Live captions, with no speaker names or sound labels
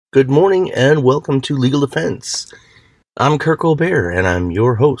Good morning and welcome to Legal Defense. I'm Kirk Colbert and I'm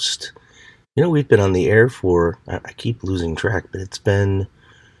your host. We've been on the air for, I keep losing track, but it's been,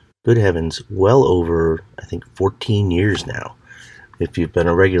 good heavens, well over, 14 years now. If you've been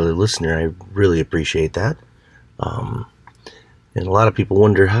a regular listener, I really appreciate that. And a lot of people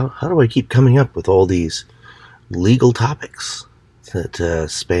wonder, how do I keep coming up with all these legal topics that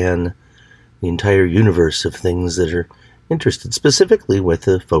span the entire universe of things that are interested, specifically with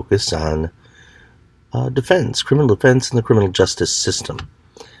a focus on defense, criminal defense, and the criminal justice system.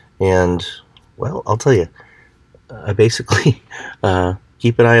 And, well, I'll tell you, I basically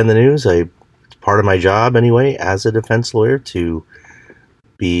keep an eye on the news. It's part of my job, anyway, as a defense lawyer, to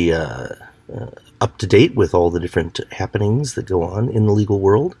be up to date with all the different happenings that go on in the legal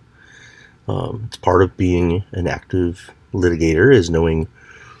world. It's part of being an active litigator, is knowing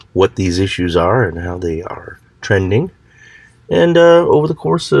what these issues are and how they are trending. And over the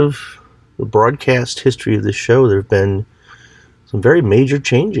course of the broadcast history of this show, there have been some very major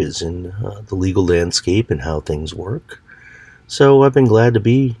changes in the legal landscape and how things work. So I've been glad to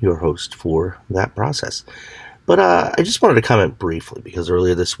be your host for that process. But I just wanted to comment briefly, because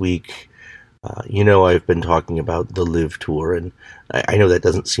earlier this week, I've been talking about the LIV Tour, and I know that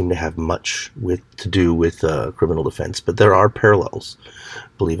doesn't seem to have much to do with criminal defense, but there are parallels,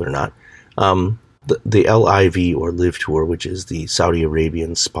 believe it or not. The LIV, or LIV Tour, which is the Saudi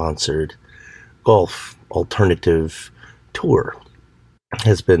Arabian-sponsored golf alternative tour,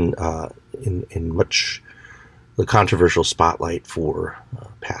 has been in much the controversial spotlight for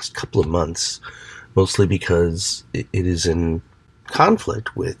past couple of months, mostly because it is in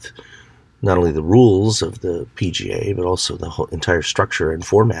conflict with not only the rules of the PGA, but also the whole entire structure and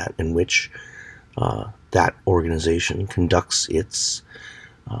format in which that organization conducts its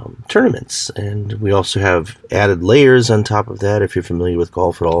tournaments. And we also have added layers on top of that. If you're familiar with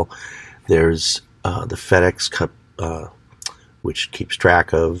golf at all, there's the FedEx Cup, which keeps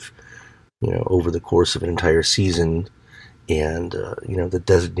track of, over the course of an entire season, and the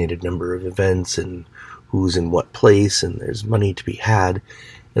designated number of events and who's in what place, and there's money to be had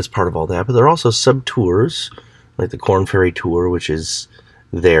as part of all that. But there are also sub-tours, like the Korn Ferry Tour, which is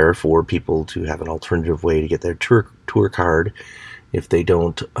there for people to have an alternative way to get their tour card if they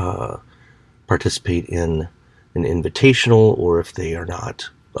don't participate in an invitational, or if they are not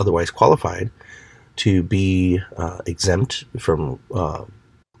otherwise qualified to be exempt from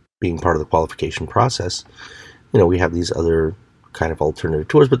being part of the qualification process. We have these other kind of alternative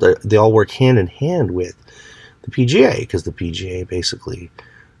tours, but they all work hand in hand with the PGA, because the PGA basically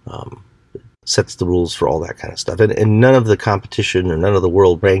sets the rules for all that kind of stuff. And none of the competition, or none of the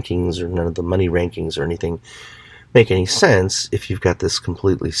world rankings, or none of the money rankings or anything make any sense if you've got this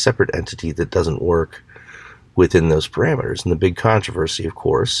completely separate entity that doesn't work within those parameters. And the big controversy, of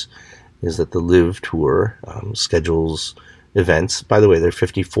course, is that the LIV Tour schedules events. By the way, they're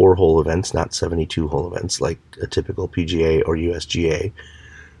 54-hole events, not 72-hole events like a typical PGA or USGA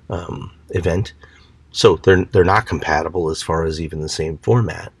event. So they're not compatible as far as even the same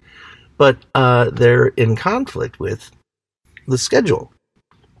format. But they're in conflict with the schedule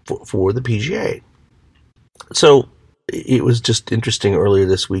for the PGA. So it was just interesting. Earlier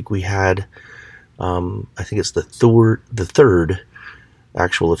this week, we had, I think it's the third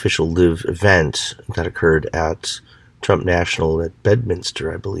actual official LIV event that occurred at Trump National at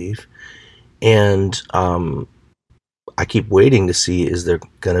Bedminster, I believe. And I keep waiting to see, is there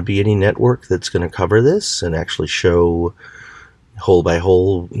going to be any network that's going to cover this and actually show hole by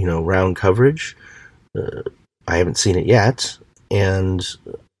hole, round coverage? I haven't seen it yet. And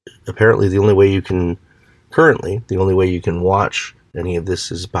apparently the only way you can watch any of this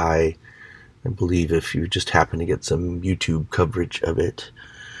is by, I believe, if you just happen to get some YouTube coverage of it.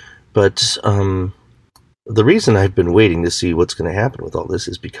 But the reason I've been waiting to see what's going to happen with all this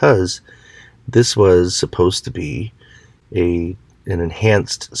is because this was supposed to be an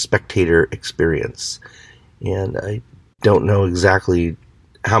enhanced spectator experience. And I don't know exactly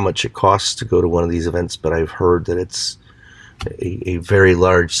how much it costs to go to one of these events, but I've heard that it's a very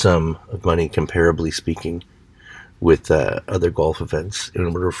large sum of money, comparably speaking, with other golf events, in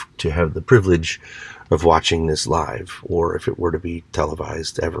order to have the privilege of watching this live. Or if it were to be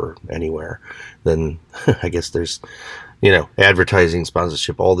televised ever, anywhere, then I guess there's, advertising,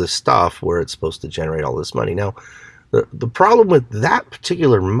 sponsorship, all this stuff where it's supposed to generate all this money. Now, the problem with that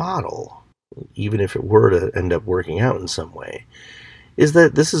particular model, even if it were to end up working out in some way, is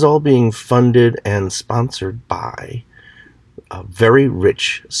that this is all being funded and sponsored by very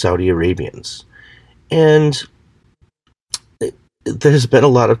rich Saudi Arabians. And there's been a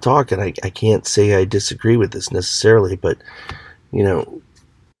lot of talk, and I can't say I disagree with this necessarily, but,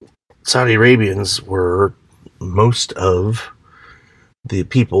 Saudi Arabians were most of the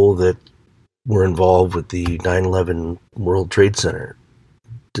people that were involved with the 9/11 World Trade Center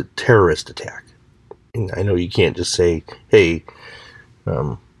terrorist attack. And I know you can't just say, hey,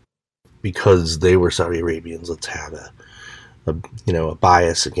 because they were Saudi Arabians, let's have a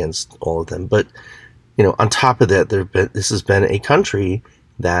bias against all of them. But on top of that, this has been a country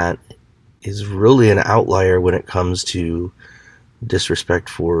that is really an outlier when it comes to disrespect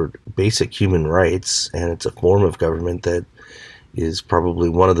for basic human rights, and it's a form of government that is probably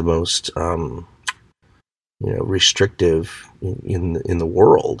one of the most restrictive in the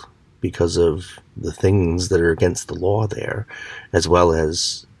world because of the things that are against the law there, as well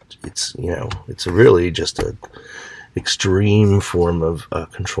as it's really just a extreme form of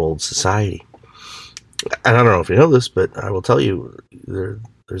controlled society. And I don't know if you know this, but I will tell you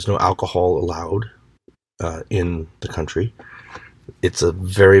there's no alcohol allowed in the country. It's a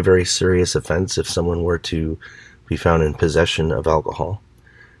very, very serious offense if someone were to be found in possession of alcohol.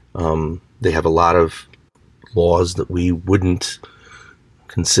 They have a lot of laws that we wouldn't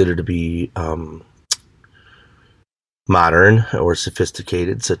consider to be modern or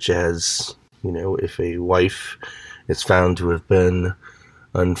sophisticated, such as, if a wife is found to have been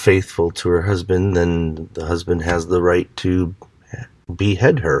unfaithful to her husband, then the husband has the right to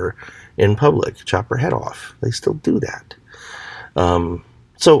behead her in public, chop her head off. They still do that.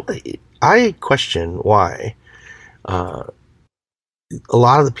 So I question why a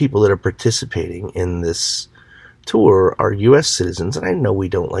lot of the people that are participating in this tour are U.S. citizens, and I know we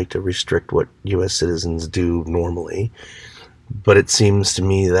don't like to restrict what U.S. citizens do normally, but it seems to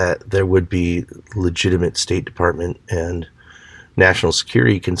me that there would be legitimate State Department and national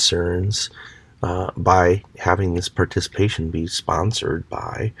security concerns by having this participation be sponsored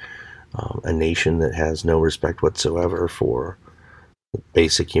by a nation that has no respect whatsoever for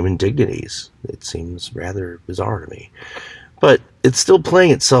basic human dignities. It seems rather bizarre to me. But it's still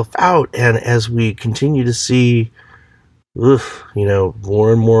playing itself out, and as we continue to see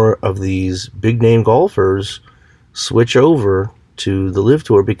more and more of these big name golfers switch over to the LIV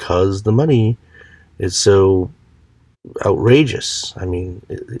Tour because the money is so outrageous. I mean,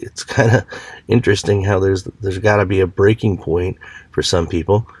 it's kind of interesting how there's got to be a breaking point for some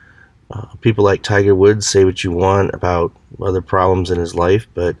people. People like Tiger Woods, say what you want about other problems in his life,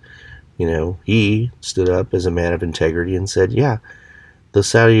 but he stood up as a man of integrity and said, yeah, the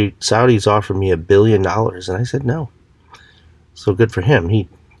Saudis offered me $1 billion, and I said no. So good for him. He,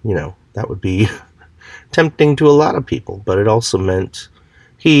 that would be tempting to a lot of people, but it also meant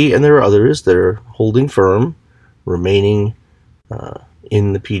he, and there are others that are holding firm, remaining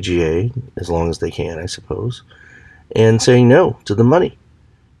in the PGA as long as they can, I suppose, and saying no to the money.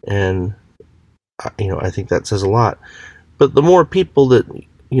 And, I think that says a lot. But the more people that,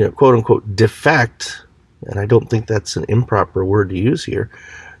 quote unquote, defect, and I don't think that's an improper word to use here,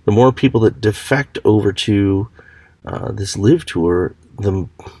 the more people that defect over to this LIV Tour, the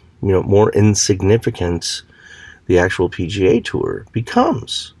more insignificant the actual PGA Tour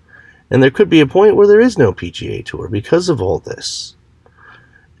becomes. And there could be a point where there is no PGA Tour because of all this.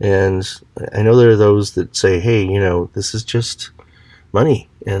 And I know there are those that say, hey, this is just money,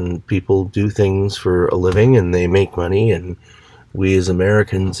 and people do things for a living and they make money, and we as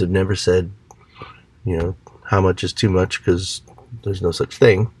Americans have never said, how much is too much, because there's no such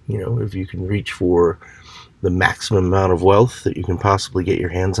thing. If you can reach for the maximum amount of wealth that you can possibly get your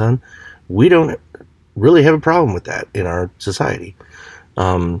hands on, we don't really have a problem with that in our society.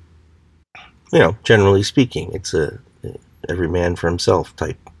 Generally speaking, it's a every man for himself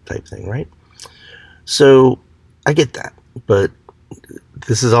type thing, right? So I get that, but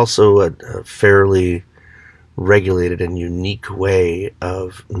this is also a fairly regulated and unique way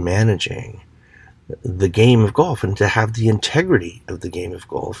of managing the game of golf, and to have the integrity of the game of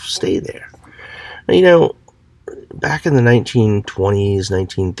golf stay there. Back in the 1920s,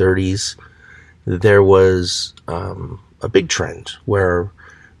 1930s, there was a big trend where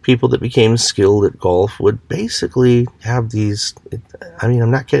people that became skilled at golf would basically have these,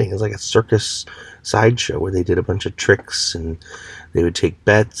 I'm not kidding, it's like a circus sideshow where they did a bunch of tricks and they would take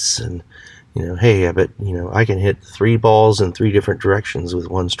bets and, hey, I bet, I can hit 3 balls in 3 different directions with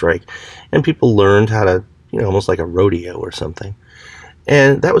 1 strike. And people learned how to, almost like a rodeo or something.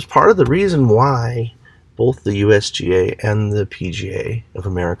 And that was part of the reason why both the USGA and the PGA of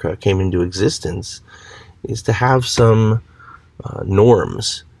America came into existence, is to have some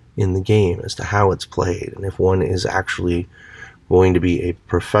norms in the game as to how it's played. And if one is actually going to be a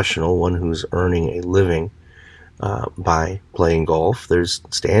professional, one who's earning a living by playing golf, there's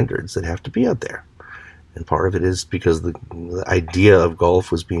standards that have to be out there. And part of it is because the idea of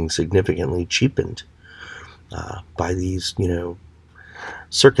golf was being significantly cheapened by these,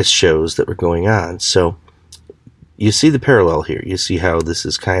 circus shows that were going on. So you see the parallel here. You see how this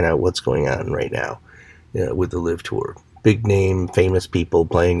is kind of what's going on right now with the LIV Tour. Big name, famous people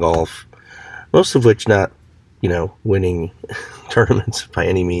playing golf, most of which not, winning tournaments by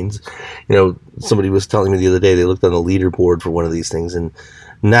any means. Somebody was telling me the other day they looked on the leaderboard for one of these things and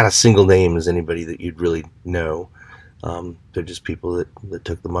not a single name is anybody that you'd really know. They're just people that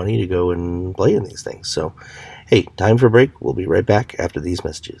took the money to go and play in these things. So, hey, time for a break. We'll be right back after these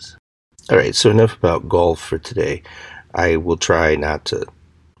messages. All right, so enough about golf for today. I will try not to,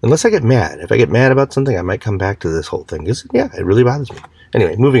 unless I get mad. If I get mad about something, I might come back to this whole thing. Because, it really bothers me.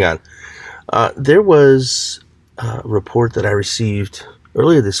 Anyway, moving on. There was a report that I received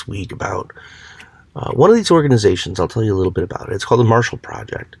earlier this week about one of these organizations. I'll tell you a little bit about it. It's called the Marshall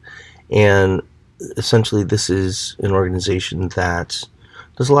Project. And essentially, this is an organization that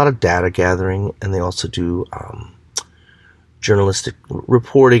does a lot of data gathering, and they also do journalistic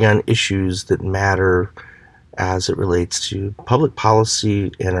reporting on issues that matter as it relates to public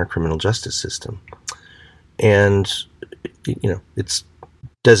policy and our criminal justice system. And, its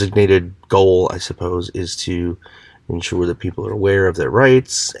designated goal, I suppose, is to ensure that people are aware of their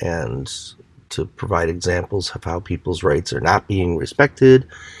rights and to provide examples of how people's rights are not being respected.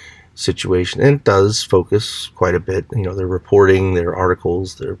 Situation, and it does focus quite a bit. Their reporting, their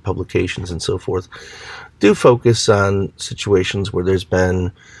articles, their publications, and so forth do focus on situations where there's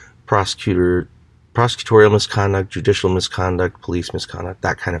been prosecutorial misconduct, judicial misconduct, police misconduct,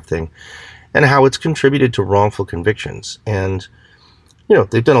 that kind of thing, and how it's contributed to wrongful convictions. And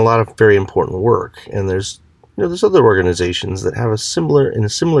they've done a lot of very important work. And there's other organizations that have in a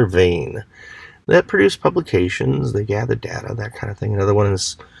similar vein that produce publications, they gather data, that kind of thing. Another one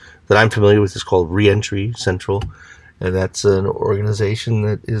that I'm familiar with is called Reentry Central, and that's an organization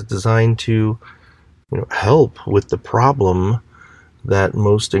that is designed to, help with the problem that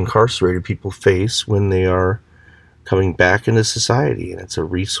most incarcerated people face when they are coming back into society, and it's a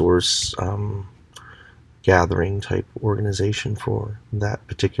resource gathering type organization for that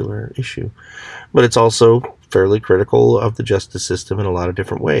particular issue. But it's also fairly critical of the justice system in a lot of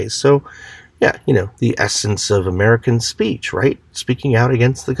different ways. So, yeah, the essence of American speech, right? Speaking out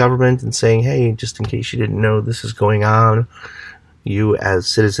against the government and saying, hey, just in case you didn't know this is going on, you as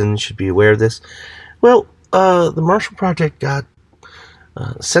citizens should be aware of this. Well, the Marshall Project got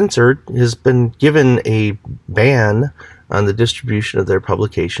censored, has been given a ban on the distribution of their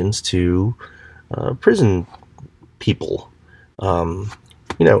publications to prison people. And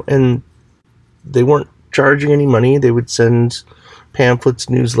they weren't charging any money. They would send pamphlets,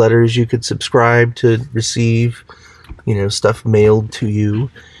 newsletters. You could subscribe to receive, stuff mailed to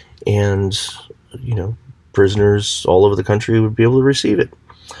you, and, prisoners all over the country would be able to receive it.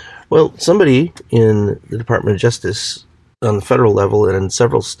 Well, somebody in the Department of Justice on the federal level and in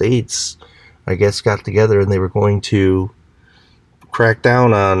several states, I guess, got together and they were going to crack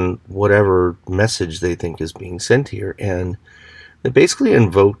down on whatever message they think is being sent here. And they basically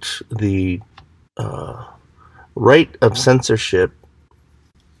invoked the right of censorship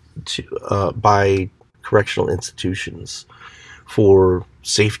by correctional institutions for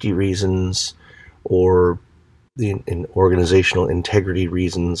safety reasons or in organizational integrity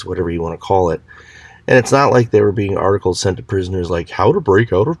reasons, whatever you want to call it. And it's not like there were being articles sent to prisoners like how to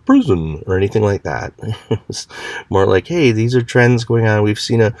break out of prison or anything like that. It's more like, hey, these are trends going on. We've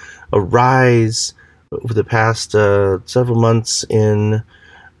seen a rise over the past several months in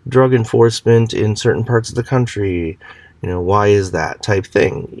drug enforcement in certain parts of the country. Why is that type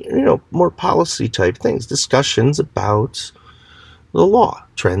thing? More policy type things, discussions about the law,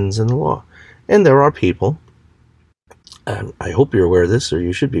 trends in the law. And there are people, and I hope you're aware of this, or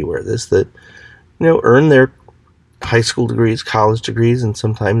you should be aware of this, that, earn their high school degrees, college degrees, and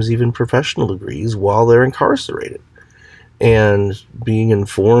sometimes even professional degrees while they're incarcerated. And being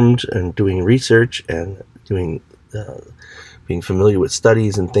informed and doing research and being familiar with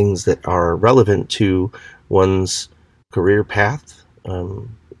studies and things that are relevant to one's career path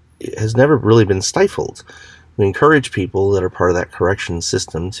has never really been stifled. We encourage people that are part of that correction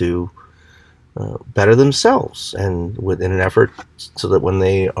system to better themselves, and within an effort so that when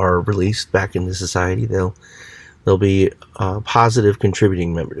they are released back into society, they'll be a positive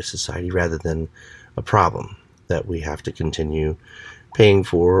contributing member to society rather than a problem that we have to continue paying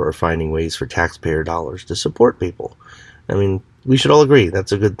for or finding ways for taxpayer dollars to support people. I mean, we should all agree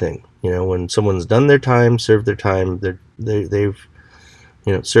that's a good thing. When someone's done their time, served their time, they've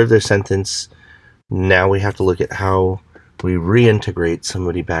served their sentence. Now we have to look at how we reintegrate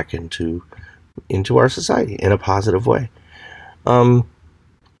somebody back into into our society in a positive way. Now,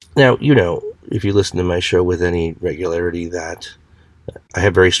 if you listen to my show with any regularity, that I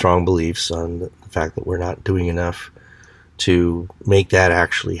have very strong beliefs on the fact that we're not doing enough to make that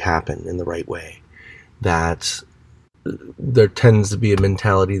actually happen in the right way. That there tends to be a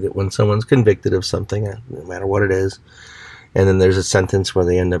mentality that when someone's convicted of something, no matter what it is, and then there's a sentence where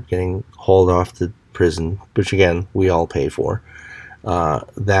they end up getting hauled off to prison, which again, we all pay for,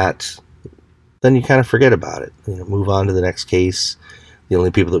 that then you kind of forget about it. Move on to the next case. The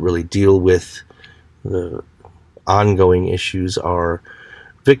only people that really deal with the ongoing issues are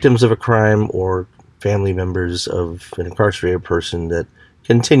victims of a crime or family members of an incarcerated person that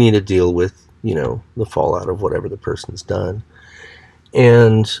continue to deal with, the fallout of whatever the person's done.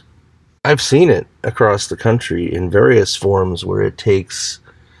 And I've seen it across the country in various forms where it takes,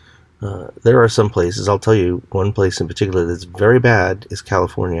 there are some places, I'll tell you one place in particular that's very bad is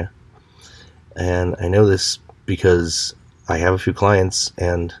California. And I know this because I have a few clients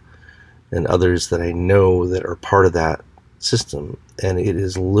and others that I know that are part of that system. And it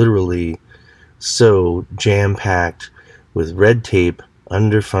is literally so jam-packed with red tape,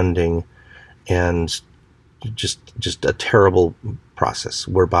 underfunding, and just a terrible process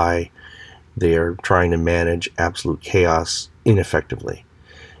whereby they are trying to manage absolute chaos ineffectively.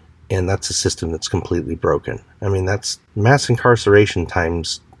 And that's a system that's completely broken. I mean, that's mass incarceration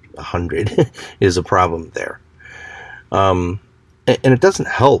times 100 is a problem there. And it doesn't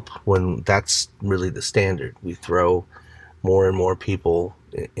help when that's really the standard. We throw more and more people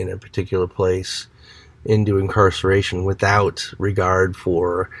in a particular place into incarceration without regard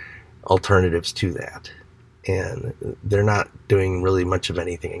for alternatives to that. And they're not doing really much of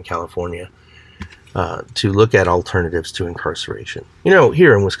anything in California to look at alternatives to incarceration.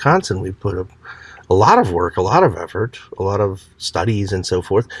 Here in Wisconsin, we put a lot of work, a lot of effort, a lot of studies and so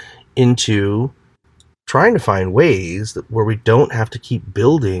forth into trying to find ways where we don't have to keep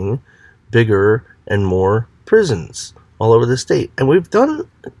building bigger and more prisons all over the state. And we've done,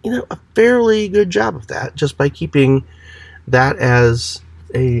 a fairly good job of that just by keeping that as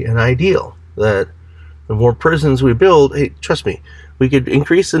an ideal, that the more prisons we build, hey, trust me, we could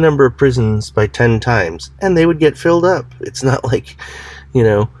increase the number of prisons by 10 times and they would get filled up. It's not like,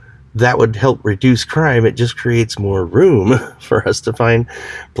 that would help reduce crime. It just creates more room for us to find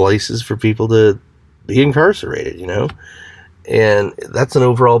places for people to be incarcerated, and that's an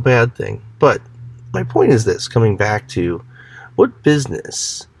overall bad thing. But my point is this, coming back to what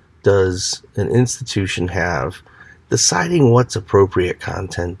business does an institution have deciding what's appropriate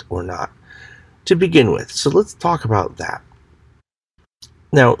content or not to begin with? So let's talk about that.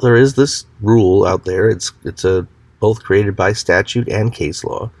 Now, there is this rule out there. It's both created by statute and case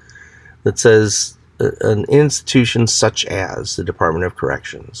law that says an institution such as the Department of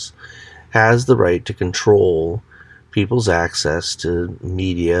Corrections has the right to control people's access to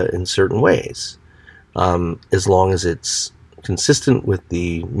media in certain ways, as long as it's consistent with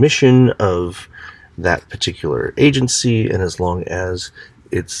the mission of that particular agency and as long as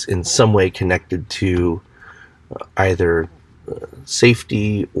it's in some way connected to either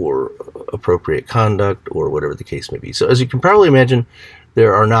safety or appropriate conduct or whatever the case may be. So as you can probably imagine,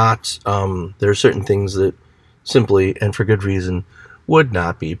 there are certain things that simply and for good reason would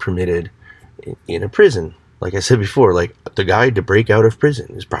not be permitted in a prison. Like I said before, like the guide to break out of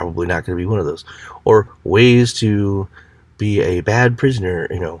prison is probably not going to be one of those, or ways to be a bad prisoner,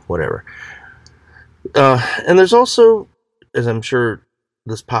 whatever. And there's also, as I'm sure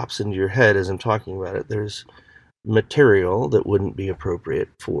this pops into your head as I'm talking about it, there's material that wouldn't be appropriate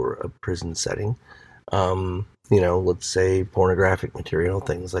for a prison setting. Let's say pornographic material,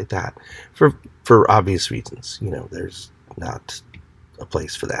 things like that, for obvious reasons. There's not a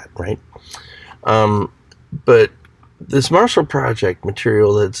place for that, right? But this Marshall Project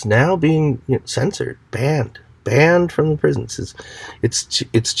material that's now being censored, banned from the prisons,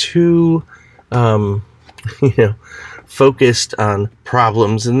 it's too focused on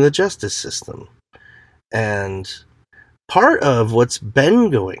problems in the justice system. And part of what's been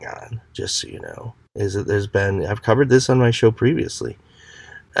going on, just so you know, is that there's been, I've covered this on my show previously,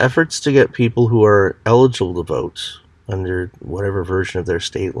 efforts to get people who are eligible to vote under whatever version of their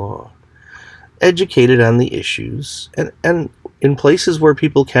state law educated on the issues, and in places where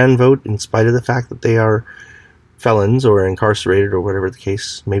people can vote in spite of the fact that they are felons or incarcerated or whatever the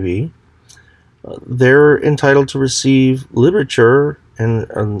case may be, they're entitled to receive literature and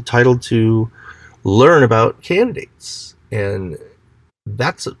entitled to learn about candidates. And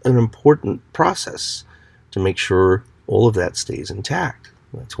that's an important process to make sure all of that stays intact.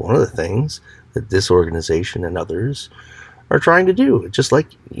 That's one of the things that this organization and others are trying to do. Just like,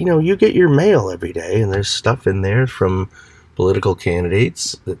 you get your mail every day, and there's stuff in there from political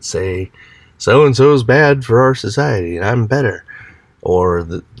candidates that say, so-and-so is bad for our society, and I'm better. Or,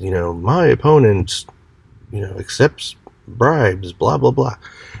 my opponent, accepts bribes, blah, blah, blah.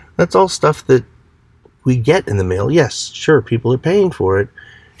 That's all stuff that we get in the mail. Yes, sure, people are paying for it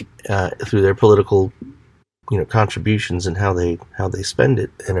through their political, contributions and how they spend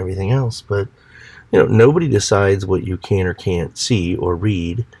it and everything else. But, nobody decides what you can or can't see or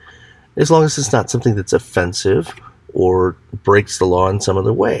read, as long as it's not something that's offensive or breaks the law in some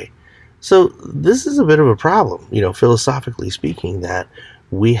other way. So this is a bit of a problem, philosophically speaking, that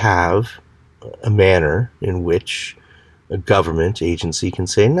we have a manner in which a government agency can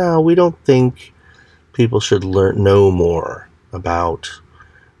say, no, we don't think people should know more about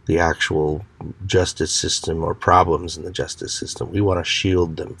the actual justice system or problems in the justice system. We want to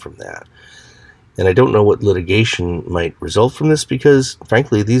shield them from that. And I don't know what litigation might result from this, because,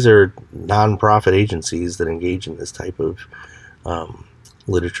 frankly, these are non-profit agencies that engage in this type of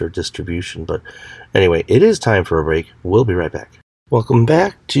literature distribution. But anyway, it is time for a break. We'll be right back. Welcome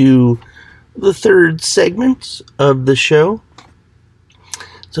back to the third segment of the show.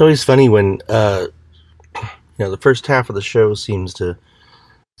 It's always funny when the first half of the show seems to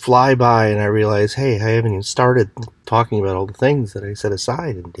fly by, and I realize, hey, I haven't even started talking about all the things that I set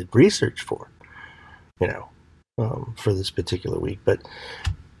aside and did research for, for this particular week. But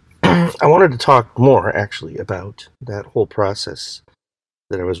I wanted to talk more, actually, about that whole process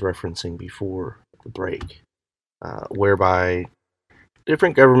that I was referencing before the break, whereby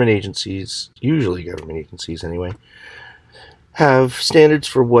different government agencies, usually government agencies anyway, have standards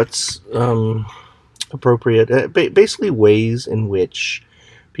for what's appropriate, basically ways in which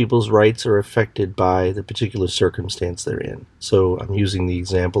people's rights are affected by the particular circumstance they're in. So I'm using the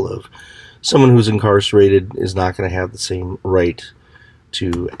example of someone who's incarcerated is not going to have the same right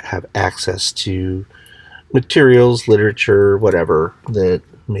to have access to materials, literature, whatever, that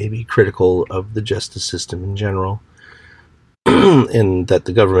may be critical of the justice system in general, and that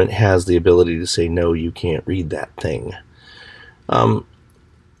the government has the ability to say, no, you can't read that thing.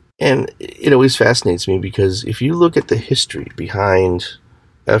 And it always fascinates me, because if you look at the history behind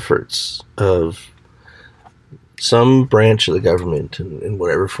efforts of some branch of the government, in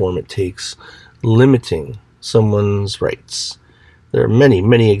whatever form it takes, limiting someone's rights, there are many,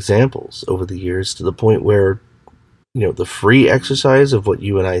 many examples over the years, to the point where, the free exercise of what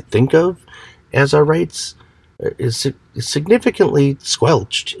you and I think of as our rights is significantly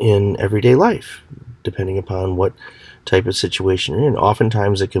squelched in everyday life, depending upon what type of situation you're in.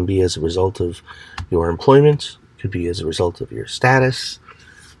 Oftentimes it can be as a result of your employment, it could be as a result of your status,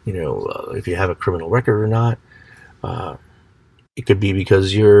 if you have a criminal record or not. It could be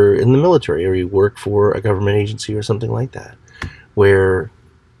because you're in the military or you work for a government agency or something like that, where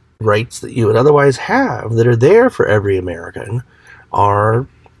rights that you would otherwise have that are there for every American are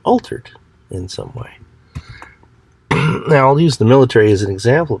altered in some way. Now, I'll use the military as an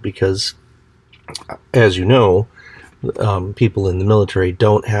example because, as you know, people in the military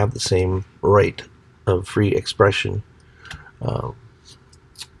don't have the same right of free expression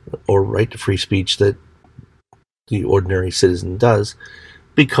or right to free speech that the ordinary citizen does,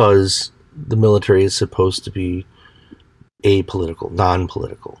 because the military is supposed to be apolitical,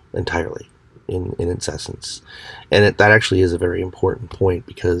 non-political entirely in its essence. And that actually is a very important point,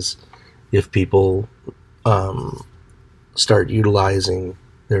 because if people start utilizing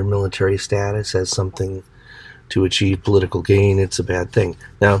their military status as something to achieve political gain, it's a bad thing.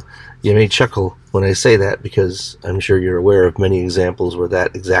 Now, you may chuckle when I say that, because I'm sure you're aware of many examples where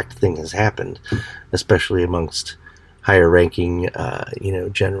that exact thing has happened, especially amongst higher-ranking,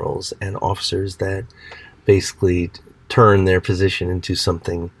 generals and officers that basically turn their position into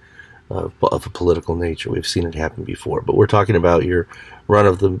something of a political nature. We've seen it happen before, but we're talking about your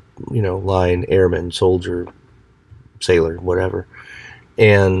run-of-the-line airman, soldier, sailor, whatever.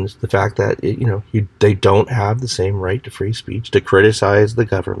 And the fact that they don't have the same right to free speech, to criticize the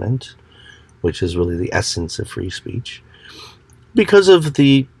government, which is really the essence of free speech, because of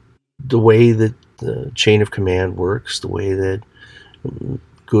the way that the chain of command works, the way that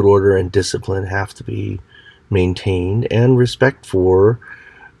good order and discipline have to be maintained, and respect for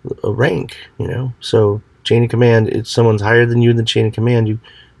a rank. So chain of command, if someone's higher than you in the chain of command,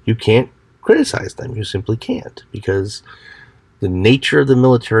 you can't criticize them. You simply can't, because the nature of the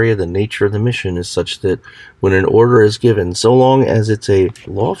military, the nature of the mission is such that when an order is given, so long as it's a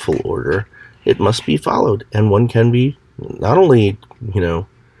lawful order, it must be followed. And one can be not only,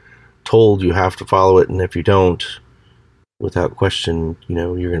 told you have to follow it, and if you don't, without question,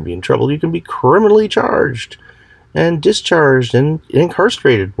 you're going to be in trouble. You can be criminally charged and discharged and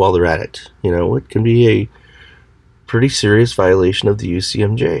incarcerated while they're at it. It can be a pretty serious violation of the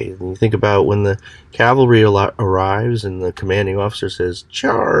UCMJ. And you think about when the cavalry arrives and the commanding officer says,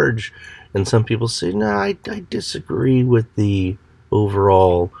 "Charge!" And some people say, "No, I disagree with the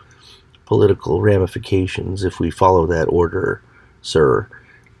overall political ramifications if we follow that order, sir."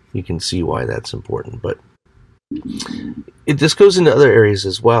 You can see why that's important. But this goes into other areas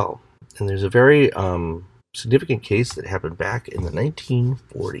as well. And there's a very significant case that happened back in the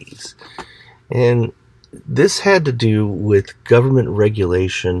 1940s. And this had to do with government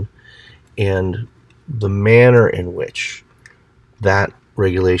regulation and the manner in which that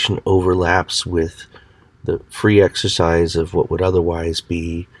regulation overlaps with the free exercise of what would otherwise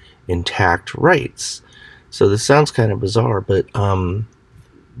be intact rights. So this sounds kind of bizarre, but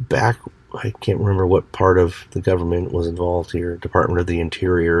back, I can't remember what part of the government was involved here, Department of the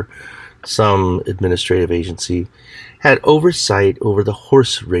Interior, some administrative agency, had oversight over the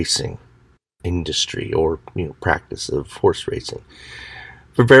horse racing industry or practice of horse racing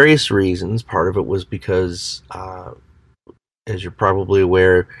for various reasons. Part of it was because, as you're probably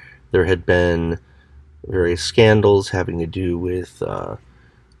aware, there had been various scandals having to do with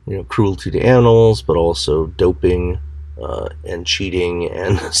cruelty to animals, but also doping and cheating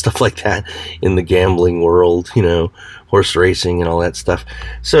and stuff like that in the gambling world, horse racing and all that stuff.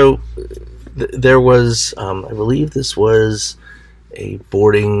 So there was, I believe this was a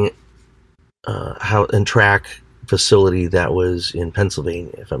boarding and track facility that was in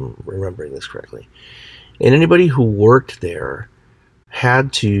Pennsylvania, if I'm remembering this correctly. And anybody who worked there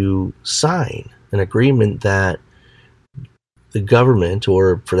had to sign an agreement that the government,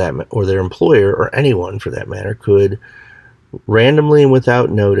 or their employer, or anyone for that matter, could randomly and without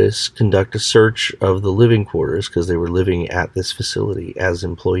notice conduct a search of the living quarters, because they were living at this facility as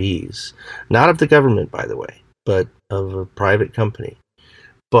employees. Not of the government, by the way, but of a private company.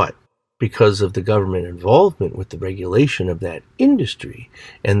 But because of the government involvement with the regulation of that industry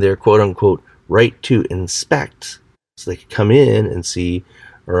and their quote-unquote right to inspect, so they could come in and see,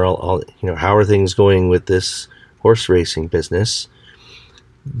 how are things going with this horse racing business,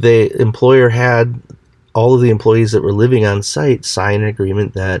 the employer had all of the employees that were living on site sign an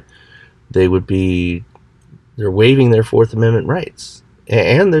agreement that they're waiving their Fourth Amendment rights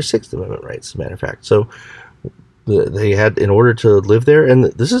and their Sixth Amendment rights, as a matter of fact. So they had, in order to live there, and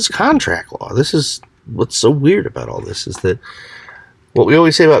this is contract law. This is what's so weird about all this, is that what we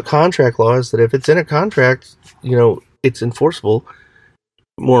always say about contract law is that if it's in a contract, it's enforceable.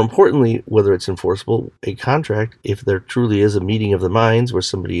 More importantly, whether it's enforceable, a contract, if there truly is a meeting of the minds where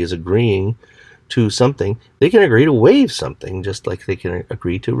somebody is agreeing to something, they can agree to waive something just like they can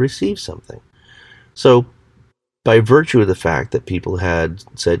agree to receive something. So by virtue of the fact that people had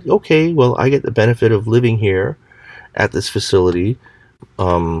said, okay, well, I get the benefit of living here at this facility,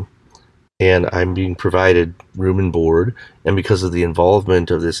 and I'm being provided room and board, and because of the involvement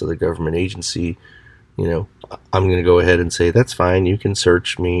of this other government agency, I'm going to go ahead and say, that's fine, you can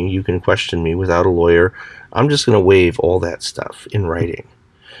search me, you can question me without a lawyer. I'm just going to waive all that stuff in writing.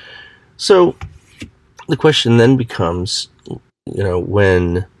 So the question then becomes,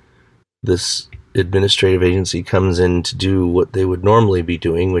 when this administrative agency comes in to do what they would normally be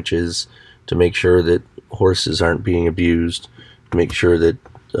doing, which is to make sure that horses aren't being abused, to make sure that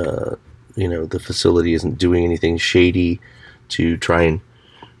the facility isn't doing anything shady to try and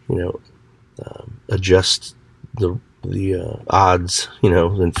adjust the odds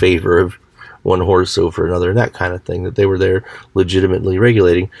in favor of one horse over another, that kind of thing, that they were there legitimately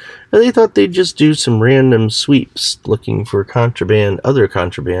regulating. And they thought they'd just do some random sweeps looking for contraband, other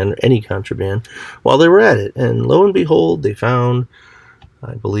contraband, or any contraband, while they were at it. And lo and behold, they found,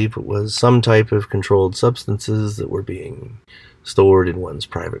 I believe it was some type of controlled substances that were being stored in one's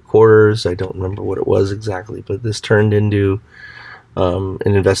private quarters. I don't remember what it was exactly, but this turned into an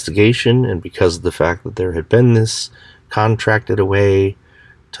investigation. And because of the fact that there had been this contracted away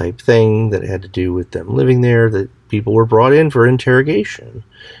type thing that had to do with them living there, that people were brought in for interrogation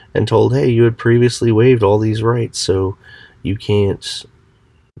and told, hey, you had previously waived all these rights, so you can't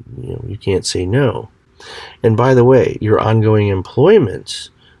say no. And by the way, your ongoing employment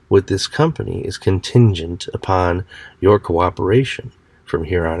with this company is contingent upon your cooperation from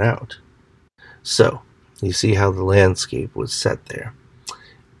here on out. So you see how the landscape was set there.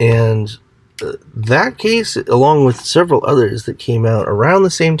 And that case, along with several others that came out around the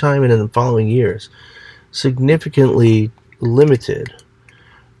same time and in the following years, significantly limited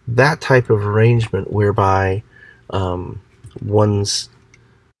that type of arrangement whereby one's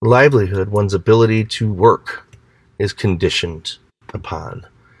livelihood, one's ability to work, is conditioned upon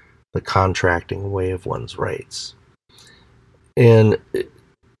the contracting away of one's rights. And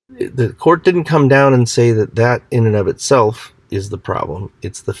the court didn't come down and say that in and of itself is the problem.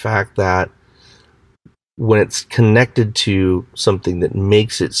 It's the fact that when it's connected to something that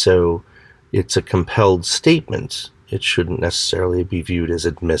makes it so it's a compelled statement, it shouldn't necessarily be viewed as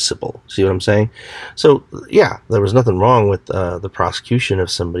admissible. See what I'm saying? So, yeah, there was nothing wrong with the prosecution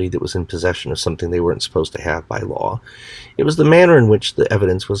of somebody that was in possession of something they weren't supposed to have by law. It was the manner in which the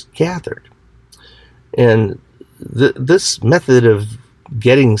evidence was gathered. And this method of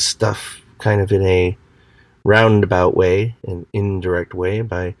getting stuff kind of in a roundabout way, an indirect way,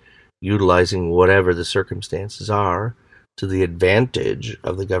 by utilizing whatever the circumstances are to the advantage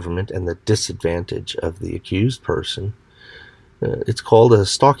of the government and the disadvantage of the accused person, it's called a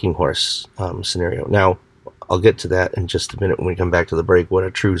stalking horse scenario. Now, I'll get to that in just a minute when we come back to the break, what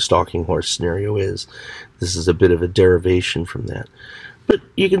a true stalking horse scenario is. This is a bit of a derivation from that. But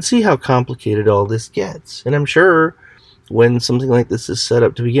you can see how complicated all this gets. And I'm sure when something like this is set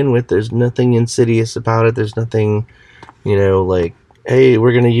up to begin with, there's nothing insidious about it. There's nothing, like, hey,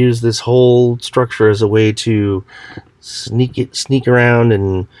 we're going to use this whole structure as a way to sneak around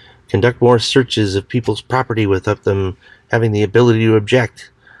and conduct more searches of people's property without them having the ability to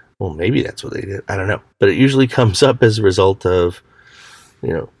object. Well, maybe that's what they did. I don't know. But it usually comes up as a result of,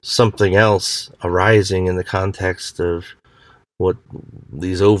 something else arising in the context of what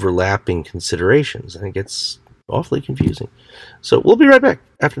these overlapping considerations. And it gets awfully confusing. So we'll be right back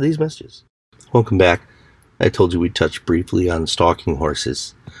after these messages. Welcome back. I told you we'd touch briefly on stalking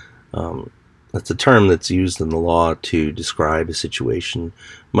horses. That's a term that's used in the law to describe a situation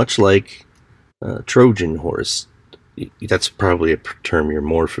much like Trojan horse. That's probably a term you're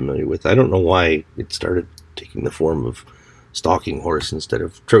more familiar with. I don't know why it started taking the form of stalking horse instead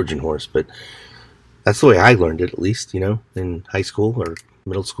of Trojan horse, but that's the way I learned it, at least, in high school or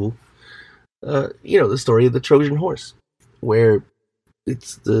middle school. The story of the Trojan horse, where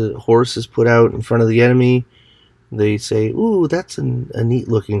it's the horse is put out in front of the enemy. They say, ooh, that's a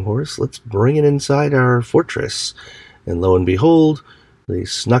neat-looking horse. Let's bring it inside our fortress. And lo and behold, they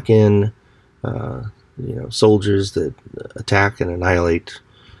snuck in, soldiers that attack and annihilate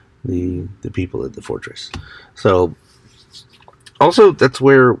the people at the fortress. So, also, that's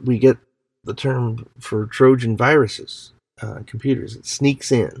where we get the term for Trojan viruses, computers. It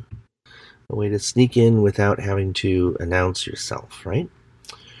sneaks in. A way to sneak in without having to announce yourself, right?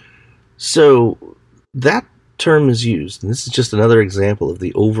 So, that term is used, and this is just another example of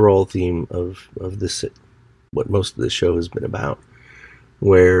the overall theme of this, what most of the show has been about,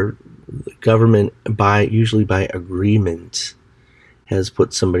 where the government, usually by agreement, has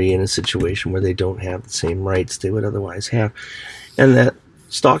put somebody in a situation where they don't have the same rights they would otherwise have. And that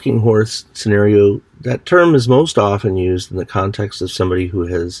stalking horse scenario, that term is most often used in the context of somebody who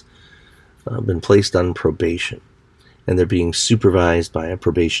has been placed on probation, and they're being supervised by a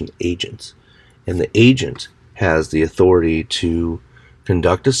probation agent. And the agent has the authority to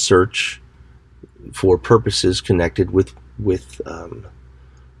conduct a search for purposes connected with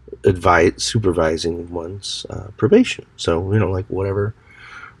supervising one's probation. So, like whatever.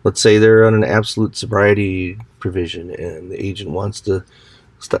 Let's say they're on an absolute sobriety provision, and the agent wants to,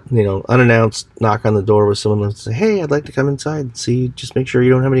 unannounced, knock on the door with someone and say, "Hey, I'd like to come inside and see. Just make sure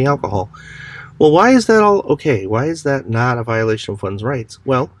you don't have any alcohol." Well, why is that all okay? Why is that not a violation of one's rights?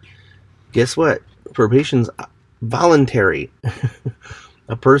 Well, guess what? Probation's voluntary.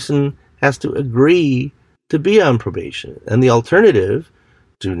 A person has to agree to be on probation, and the alternative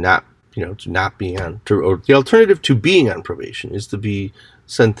to not being on, or the alternative to being on probation is to be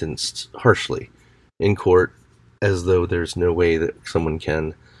sentenced harshly in court, as though there's no way that someone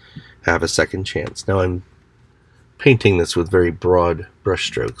can have a second chance. Now, I'm painting this with very broad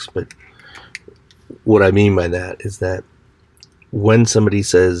brushstrokes, but what I mean by that is that when somebody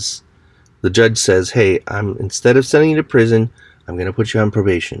says, the judge says, hey, instead of sending you to prison, I'm going to put you on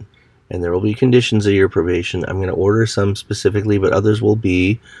probation, and there will be conditions of your probation. I'm going to order some specifically, but others will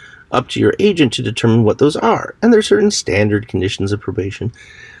be up to your agent to determine what those are. And there are certain standard conditions of probation.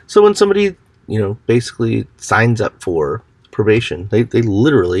 So when somebody, basically signs up for probation, they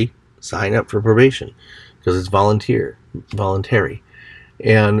literally sign up for probation because it's voluntary.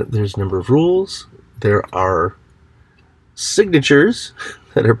 And there's a number of rules. There are signatures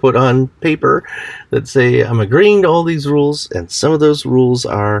that are put on paper that say, I'm agreeing to all these rules, and some of those rules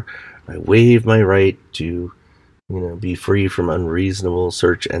are, I waive my right to, be free from unreasonable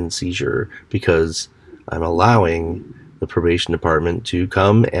search and seizure because I'm allowing the probation department to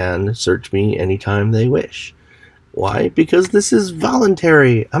come and search me anytime they wish. Why? Because this is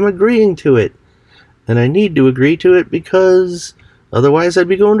voluntary. I'm agreeing to it. And I need to agree to it because otherwise I'd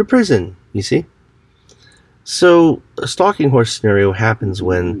be going to prison, you see? So a stalking horse scenario happens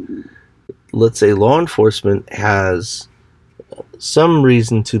when, let's say, law enforcement has some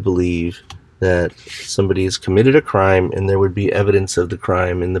reason to believe that somebody has committed a crime and there would be evidence of the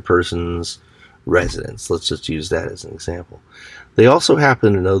crime in the person's residence. Let's just use that as an example. They also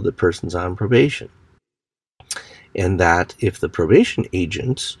happen to know the person's on probation, and that if the probation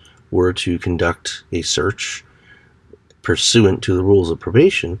agent were to conduct a search pursuant to the rules of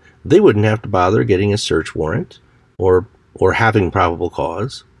probation, they wouldn't have to bother getting a search warrant or having probable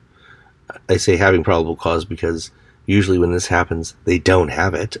cause. I say having probable cause because usually when this happens, they don't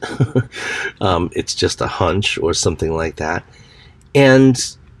have it. It's just a hunch or something like that. And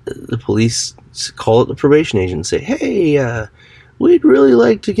the police call it the probation agent and say, hey, we'd really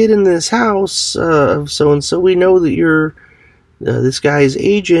like to get in this house of so-and-so. We know that you're this guy's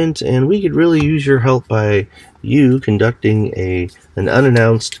agent, and we could really use your help by you conducting an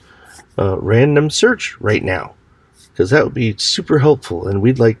unannounced random search right now, because that would be super helpful, and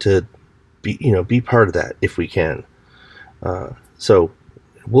we'd like to be part of that if we can. So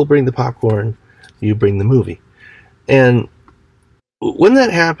we'll bring the popcorn, you bring the movie. And when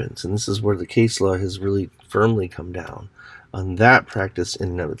that happens, and this is where the case law has really firmly come down on that practice in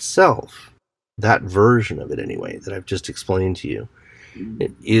and of itself, that version of it anyway, that I've just explained to you,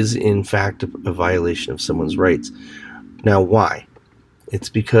 it is in fact a violation of someone's rights. Now, why? It's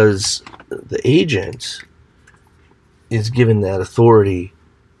because the agent is given that authority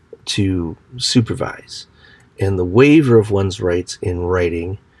to supervise, and the waiver of one's rights in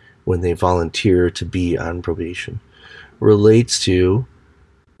writing when they volunteer to be on probation relates to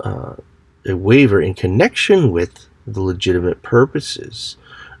a waiver in connection with the legitimate purposes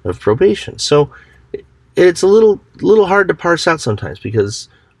of probation. So it's a little hard to parse out sometimes, because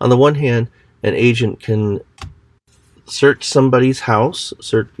on the one hand, an agent can search somebody's house,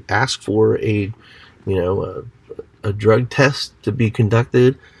 ask for a drug test to be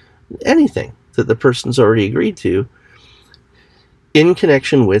conducted, anything that the person's already agreed to in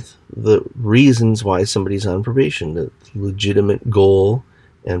connection with the reasons why somebody's on probation, the legitimate goal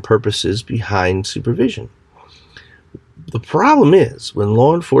and purposes behind supervision. The problem is when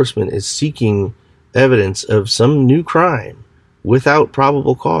law enforcement is seeking evidence of some new crime without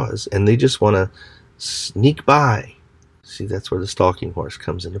probable cause, and they just want to sneak by. See, that's where the stalking horse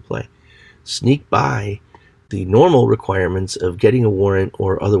comes into play. Sneak by the normal requirements of getting a warrant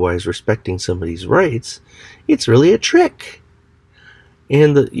or otherwise respecting somebody's rights. It's really a trick.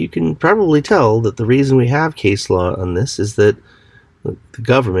 And you can probably tell that the reason we have case law on this is that the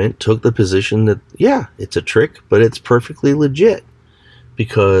government took the position that, yeah, it's a trick, but it's perfectly legit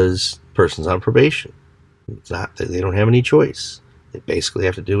because the person's on probation. They don't have any choice. They basically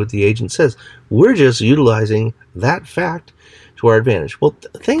have to do what the agent says. We're just utilizing that fact to our advantage. Well,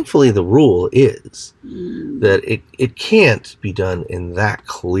 thankfully, the rule is that it can't be done in that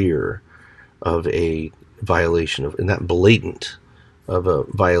clear of a violation of, and that blatant of a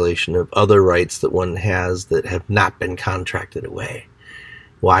violation of other rights that one has that have not been contracted away.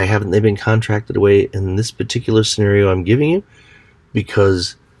 Why haven't they been contracted away in this particular scenario I'm giving you?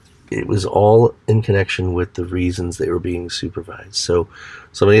 Because it was all in connection with the reasons they were being supervised. So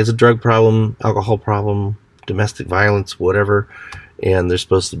somebody has a drug problem, alcohol problem, domestic violence, whatever, and they're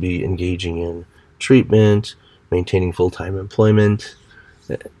supposed to be engaging in treatment, maintaining full-time employment,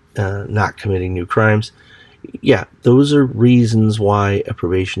 not committing new crimes. Yeah, those are reasons why a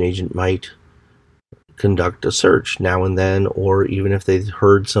probation agent might conduct a search now and then, or even if they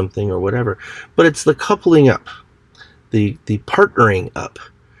heard something or whatever. But it's the coupling up, the partnering up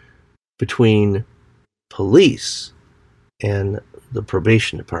between police and the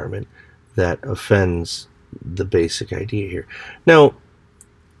probation department that offends the basic idea here. Now,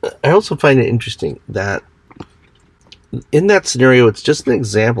 I also find it interesting that in that scenario, it's just an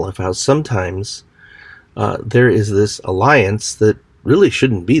example of how sometimes there is this alliance that really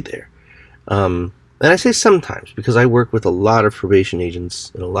shouldn't be there. And I say sometimes because I work with a lot of probation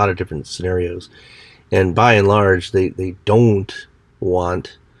agents in a lot of different scenarios, and by and large, they don't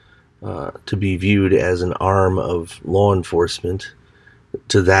want to be viewed as an arm of law enforcement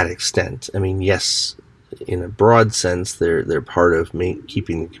to that extent. I mean, yes, in a broad sense, they're part of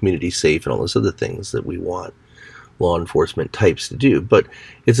keeping the community safe and all those other things that we want law enforcement types to do. But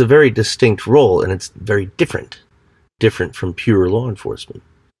it's a very distinct role, and it's very different from pure law enforcement.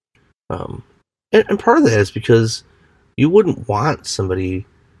 And part of that is because you wouldn't want somebody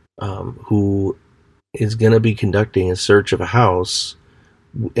who is going to be conducting a search of a house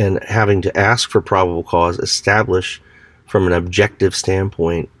and having to ask for probable cause, establish from an objective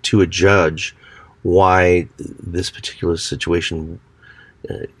standpoint to a judge why this particular situation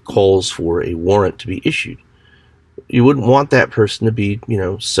calls for a warrant to be issued. you wouldn't want that person to be,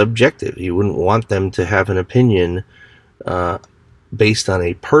 subjective. You wouldn't want them to have an opinion based on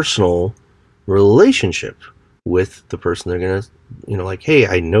a personal relationship with the person they're going to, like, hey,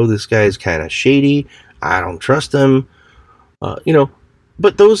 I know this guy is kind of shady. I don't trust him.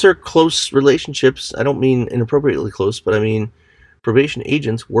 But those are close relationships. I don't mean inappropriately close, but I mean probation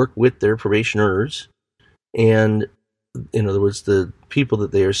agents work with their probationers and, in other words, the people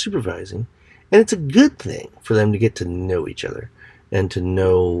that they are supervising. And it's a good thing for them to get to know each other and to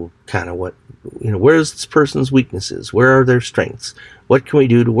know kind of what, where's this person's weaknesses? Where are their strengths? What can we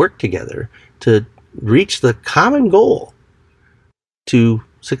do to work together to reach the common goal to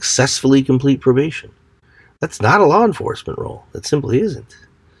successfully complete probation? That's not a law enforcement role. That simply isn't.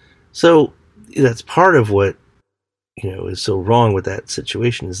 So that's part of what, is so wrong with that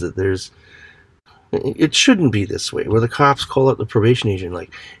situation, is that it shouldn't be this way, where the cops call up the probation agent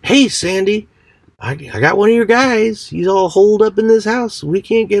like, hey, Sandy, I got one of your guys. He's all holed up in this house. We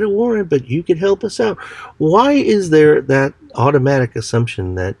can't get a warrant, but you could help us out. Why is there that automatic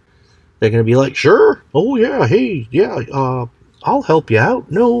assumption that they're going to be like, sure, oh yeah, hey, yeah, I'll help you out.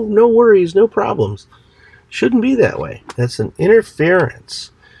 No worries, no problems. Shouldn't be that way. That's an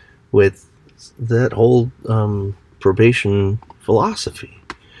interference with that whole probation philosophy.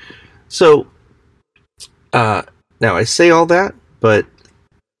 So, now I say all that, but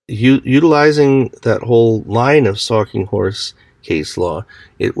utilizing that whole line of stalking horse case law,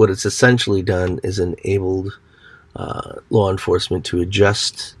 what it's essentially done is enabled law enforcement to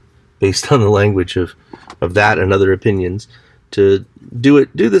adjust based on the language of that and other opinions, to do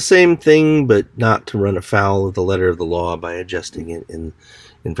the same thing, but not to run afoul of the letter of the law by adjusting it in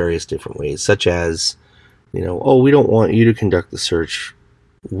various different ways, such as, oh, we don't want you to conduct the search.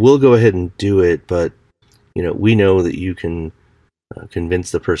 We'll go ahead and do it, but, we know that you can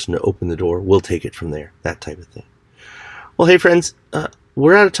convince the person to open the door. We'll take it from there, that type of thing. Well, hey, friends,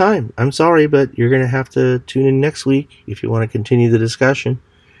 we're out of time. I'm sorry, but you're going to have to tune in next week if you want to continue the discussion.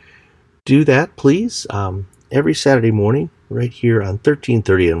 Do that, please, every Saturday morning, right here on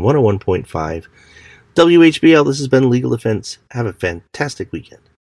 1330 and 101.5 WHBL. This has been Legal Defense. Have a fantastic weekend.